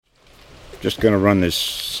Just going to run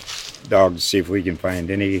this dog to see if we can find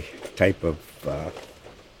any type of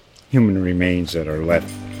human remains that are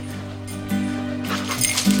left.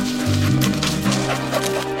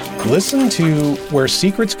 Listen to Where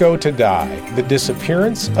Secrets Go to Die, The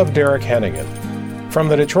Disappearance of Derek Hennigan. From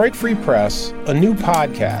the Detroit Free Press, a new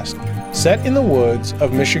podcast set in the woods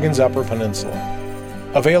of Michigan's Upper Peninsula.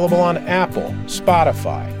 Available on Apple,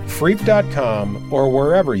 Spotify, Freep.com, or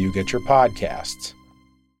wherever you get your podcasts.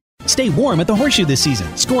 Stay warm at the Horseshoe this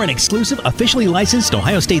season. Score an exclusive, officially licensed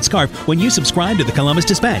Ohio State scarf when you subscribe to the Columbus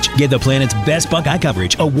Dispatch. Get the planet's best Buckeye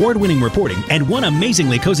coverage, award-winning reporting, and one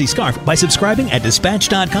amazingly cozy scarf by subscribing at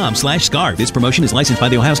dispatch.com/scarf. This promotion is licensed by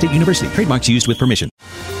The Ohio State University. Trademarks used with permission.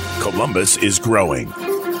 Columbus is growing.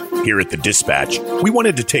 Here at the Dispatch, we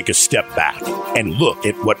wanted to take a step back and look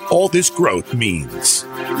at what all this growth means.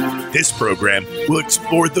 This program will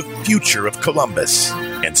explore the future of Columbus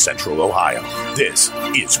and Central Ohio. This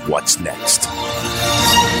is What's Next.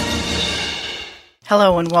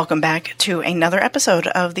 Hello and welcome back to another episode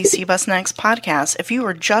of the CBus Next podcast. If you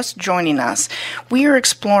are just joining us, we are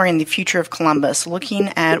exploring the future of Columbus, looking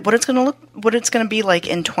at what it's going to be like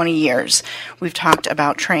in 20 years. We've talked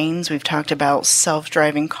about trains, we've talked about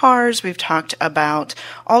self-driving cars, we've talked about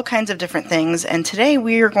all kinds of different things, and today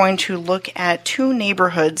we are going to look at two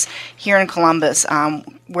neighborhoods here in Columbus,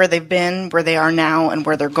 where they've been, where they are now, and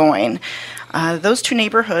where they're going. Those two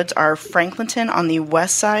neighborhoods are Franklinton on the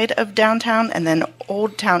west side of downtown and then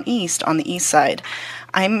Old Town East on the east side.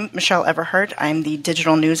 I'm Michelle Everhart. I'm the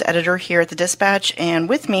digital news editor here at the Dispatch, and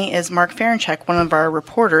with me is Mark Ferenchek, one of our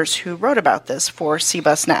reporters who wrote about this for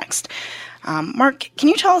CBus Next. Mark, can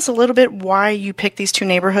you tell us a little bit why you picked these two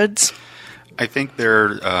neighborhoods? I think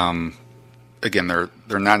they're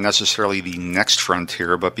not necessarily the next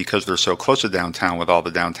frontier, but because they're so close to downtown with all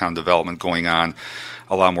the downtown development going on,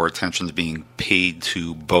 a lot more attention is being paid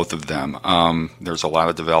to both of them. There's a lot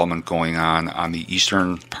of development going on the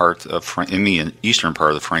eastern part of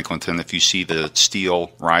Franklinton. If you see the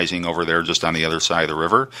steel rising over there just on the other side of the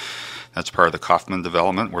river, that's part of the Kaufman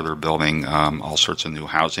development where they're building all sorts of new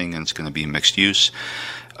housing, and it's going to be mixed use.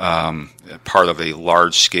 Part of a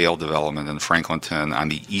large-scale development in Franklinton on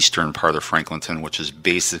the eastern part of Franklinton, which is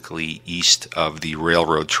basically east of the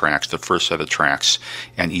railroad tracks, the first set of tracks,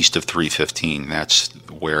 and east of 315. That's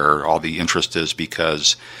where all the interest is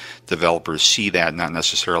because developers see that not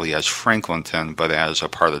necessarily as Franklinton, but as a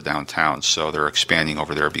part of downtown. So they're expanding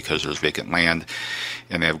over there because there's vacant land,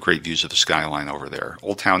 and they have great views of the skyline over there.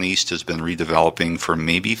 Old Town East has been redeveloping for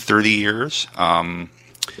maybe 30 years.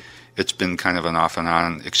 It's been kind of an off and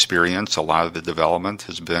on experience. A lot of the development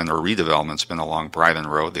has been, or redevelopment's been along Bryden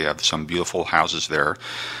Road. They have some beautiful houses there.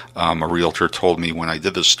 A realtor told me when I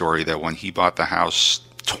did this story that when he bought the house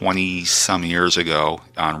 20 some years ago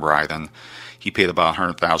on Bryden, he paid about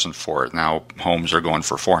 $100,000 for it. Now homes are going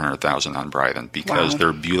for $400,000 on Bryden because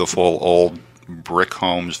they're beautiful old brick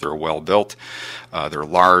homes. They're well built. They're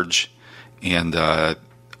large, and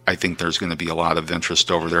I think there's going to be a lot of interest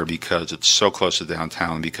over there because it's so close to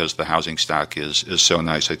downtown, because the housing stock is so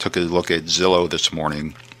nice. I took a look at Zillow this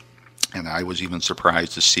morning, and I was even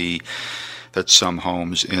surprised to see that some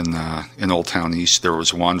homes in Old Town East, there was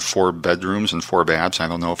 4 bedrooms and 4 baths. I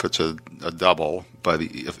don't know if it's a double, but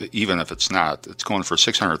even if it's not, it's going for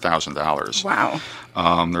 $600,000. Wow.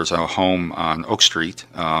 There's a home on Oak Street,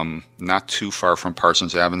 not too far from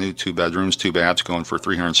Parsons Avenue, 2 bedrooms, 2 baths, going for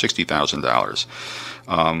 $360,000.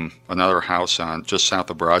 Another house on just south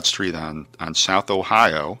of Broad Street on South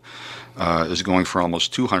Ohio is going for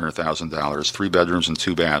almost $200,000, 3 bedrooms and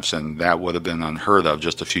 2 baths, and that would have been unheard of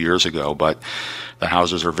just a few years ago. But the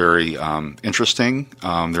houses are very interesting.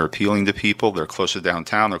 They're appealing to people. They're close to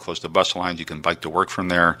downtown. They're close to bus lines. You can bike to work from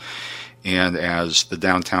there. And as the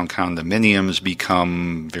downtown condominiums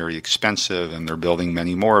become very expensive, and they're building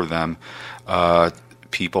many more of them,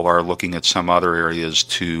 people are looking at some other areas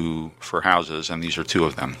for houses, and these are 2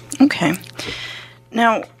 of them. Okay.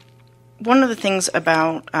 Now, one of the things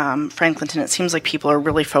about Franklinton, it seems like people are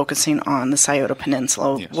really focusing on the Scioto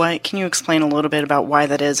Peninsula. Yes. Can you explain a little bit about why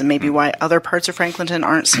that is, and maybe why other parts of Franklinton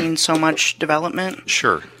aren't seeing so much development?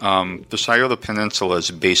 Sure. The Scioto Peninsula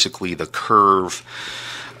is basically the curve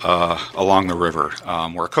along the river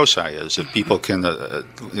where Kosai is. If people can,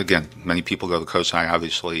 again, many people go to Kosai,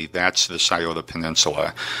 obviously, that's the Scioto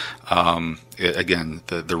Peninsula. Again,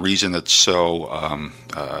 the reason it's so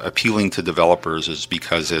appealing to developers is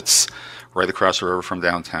because it's right across the river from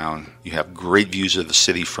downtown. You have great views of the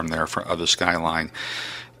city from there, of the skyline.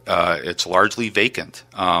 It's largely vacant.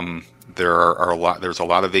 There's a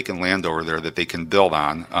lot of vacant land over there that they can build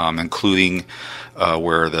on, including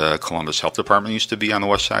where the Columbus Health Department used to be on the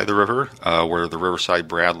west side of the river, where the Riverside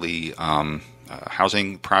Bradley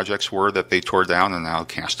housing projects were that they tore down, and now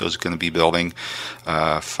Casto's going to be building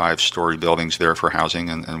 5-story buildings there for housing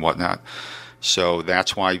and whatnot. So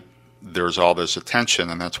that's why there's all this attention,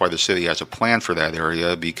 and that's why the city has a plan for that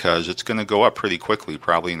area, because it's going to go up pretty quickly,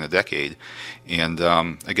 probably in a decade. And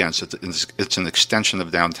again, it's an extension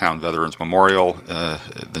of downtown Veterans Memorial,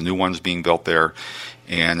 the new one's being built there,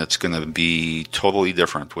 and it's going to be totally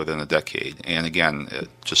different within a decade. And again,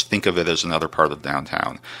 just think of it as another part of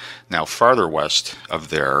downtown. Now, farther west of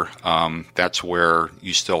there, that's where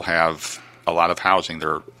you still have a lot of housing.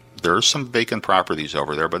 There are some vacant properties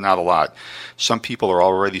over there, but not a lot. Some people are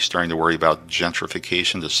already starting to worry about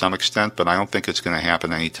gentrification to some extent, but I don't think it's going to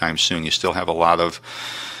happen anytime soon. You still have a lot of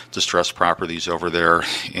distressed properties over there,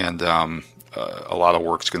 and a lot of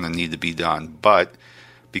work's going to need to be done. But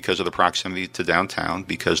because of the proximity to downtown,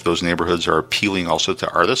 because those neighborhoods are appealing also to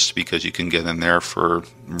artists, because you can get in there for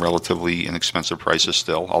relatively inexpensive prices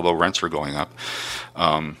still, although rents are going up.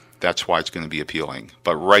 That's why it's going to be appealing.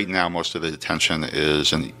 But right now, most of the attention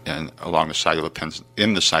is along the side of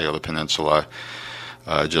the peninsula,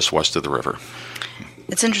 just west of the river.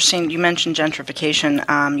 It's interesting. You mentioned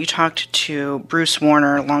gentrification. You talked to Bruce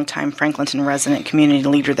Warner, longtime Franklinton resident, community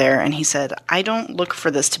leader there, and he said, "I don't look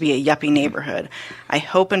for this to be a yuppie neighborhood. I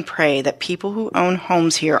hope and pray that people who own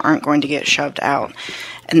homes here aren't going to get shoved out."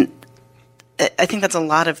 And I think that's a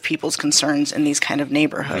lot of people's concerns in these kind of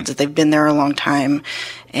neighborhoods, that they've been there a long time,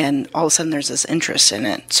 and all of a sudden there's this interest in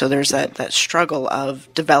it. So there's that struggle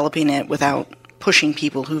of developing it without pushing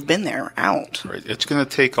people who've been there out. Right. It's going to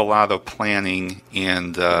take a lot of planning,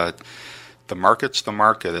 and the market's the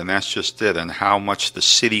market, and that's just it. And how much the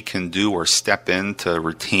city can do or step in to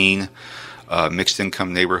retain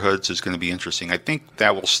mixed-income neighborhoods is going to be interesting. I think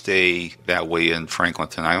that will stay that way in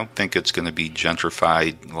Franklinton. I don't think it's going to be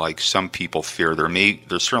gentrified like some people fear.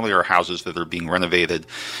 There certainly are houses that are being renovated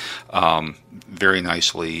very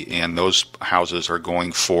nicely, and those houses are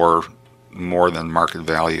going for more than market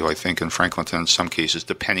value, I think, in Franklinton in some cases,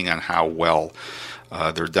 depending on how well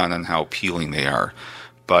they're done and how appealing they are.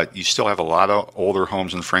 But you still have a lot of older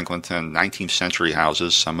homes in Franklinton, 19th century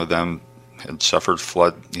houses. Some of them had suffered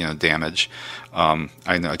flood damage. I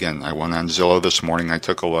went on Zillow this morning. I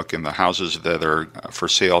took a look, and the houses that are for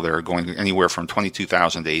sale there are going anywhere from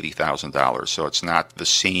 $22,000 to $80,000. So it's not the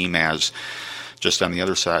same as just on the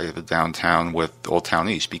other side of the downtown with Old Town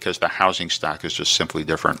East, because the housing stock is just simply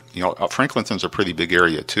different. Franklinton's a pretty big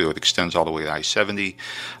area too. It extends all the way to I-70.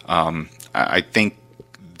 I think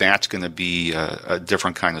that's going to be a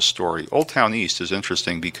different kind of story. Old Town East is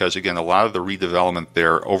interesting because, again, a lot of the redevelopment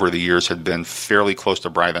there over the years had been fairly close to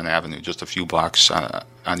Bryven Avenue, just a few blocks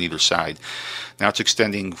on either side. Now it's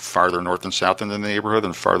extending farther north and south into the neighborhood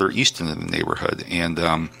and farther east into the neighborhood. And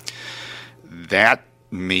that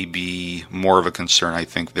may be more of a concern, I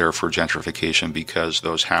think, there for gentrification, because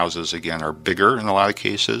those houses, again, are bigger in a lot of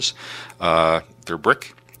cases. They're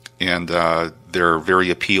brick, and they're very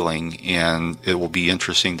appealing, and it will be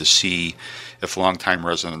interesting to see if longtime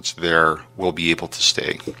residents there will be able to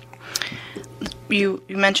stay. You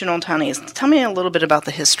mentioned Old Town East. Tell me a little bit about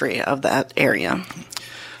the history of that area.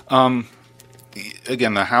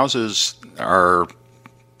 Again, the houses are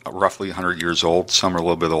roughly 100 years old. Some are a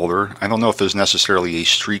little bit older. I don't know if there's necessarily a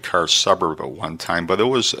streetcar suburb at one time, but it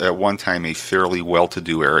was at one time a fairly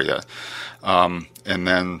well-to-do area. And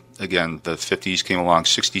then, again, the 50s came along,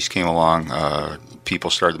 60s came along, people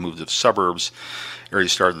started to move to the suburbs,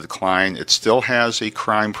 areas started to decline. It still has a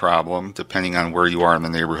crime problem, depending on where you are in the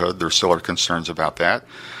neighborhood. There still are concerns about that.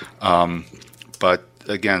 But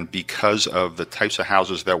again, because of the types of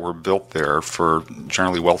houses that were built there for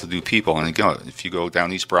generally well-to-do people, and again, if you go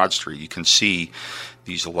down East Broad Street, you can see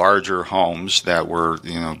these larger homes that were,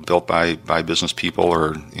 built by business people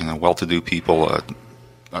or, well-to-do people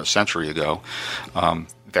a century ago.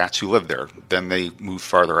 That's who lived there. Then they moved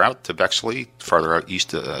farther out to Bexley, farther out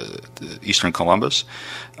east to eastern Columbus,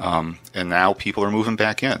 and now people are moving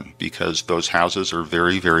back in because those houses are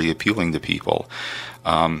very, very appealing to people.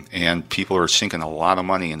 And people are sinking a lot of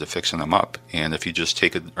money into fixing them up. And if you just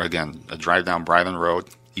take, a drive down Bryven Road,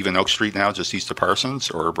 even Oak Street now, just east of Parsons,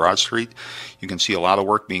 or Broad Street, you can see a lot of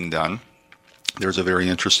work being done. There's a very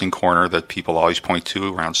interesting corner that people always point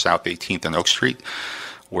to around South 18th and Oak Street,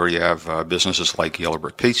 where you have businesses like Yellow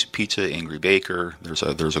Brick Pizza, Angry Baker. There's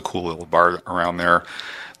a cool little bar around there.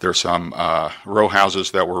 There's some row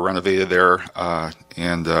houses that were renovated there,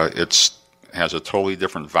 and it has a totally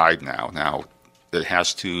different vibe now. Now, it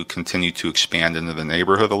has to continue to expand into the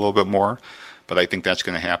neighborhood a little bit more, But I think that's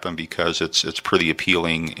going to happen because it's pretty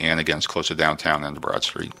appealing, and again, it's close to downtown and to Broad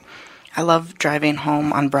Street. I love driving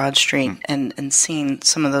home on Broad Street and seeing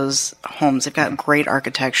some of those homes. They've got great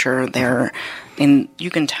architecture there, and you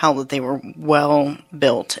can tell that they were well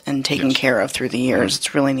built and taken care of through the years.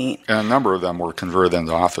 It's really neat. And a number of them were converted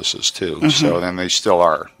into offices too. So then they still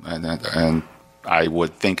are, and I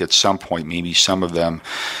would think at some point maybe some of them,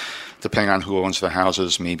 depending on who owns the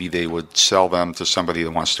houses, maybe they would sell them to somebody that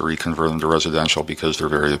wants to reconvert them to residential because they're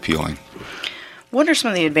very appealing. What are some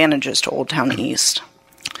of the advantages to Old Town East?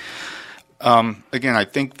 Again, I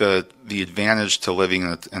think the advantage to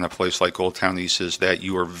living in a place like Old Town East is that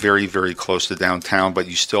you are very, very close to downtown, but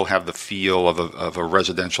you still have the feel of a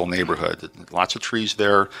residential neighborhood. Lots of trees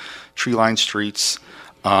there, tree-lined streets.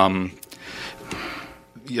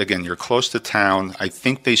 Again, you're close to town. I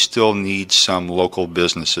think they still need some local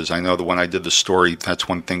businesses. I know that when I did the story, that's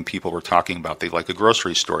one thing people were talking about. They like a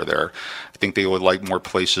grocery store there. I think they would like more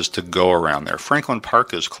places to go around there. Franklin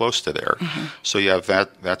Park is close to there. So you have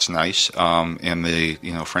that. That's nice. And the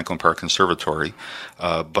Franklin Park Conservatory.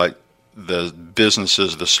 But the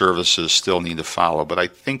businesses, the services still need to follow. But I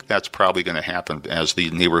think that's probably going to happen as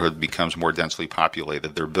the neighborhood becomes more densely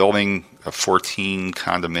populated. They're building a 14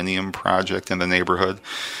 condominium project in the neighborhood,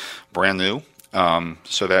 brand new.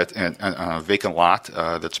 So that and a vacant lot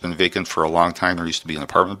that's been vacant for a long time. There used to be an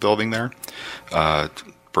apartment building there,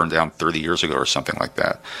 burned down 30 years ago or something like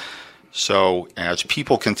that. So as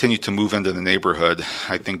people continue to move into the neighborhood,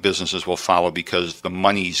 I think businesses will follow because the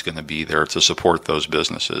money's going to be there to support those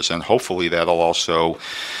businesses. And hopefully that'll also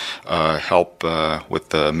help with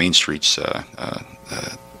the Main Street's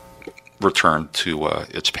return to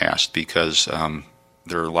its past, because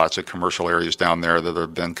there are lots of commercial areas down there that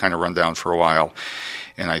have been kind of run down for a while.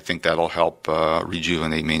 And I think that'll help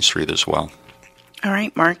rejuvenate Main Street as well. All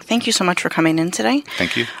right, Mark, thank you so much for coming in today.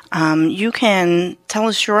 Thank you. You can tell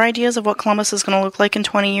us your ideas of what Columbus is going to look like in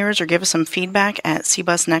 20 years or give us some feedback at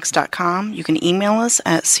cbusnext.com. You can email us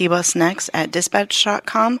at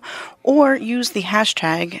cbusnext@dispatch.com or use the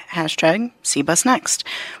hashtag cbusnext.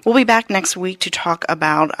 We'll be back next week to talk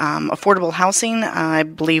about affordable housing, I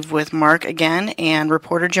believe with Mark again and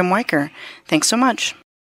reporter Jim Weicker. Thanks so much.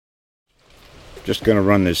 Just going to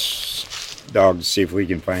run this dog to see if we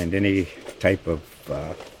can find any type of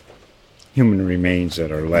human remains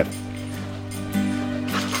that are left.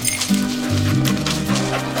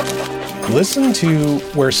 Listen to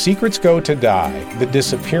Where Secrets Go to Die, The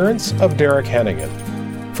Disappearance of Derek Hennigan.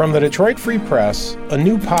 From the Detroit Free Press, a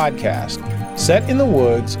new podcast set in the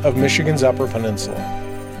woods of Michigan's Upper Peninsula.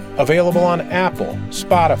 Available on Apple,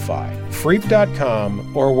 Spotify,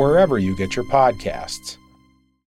 Freep.com, or wherever you get your podcasts.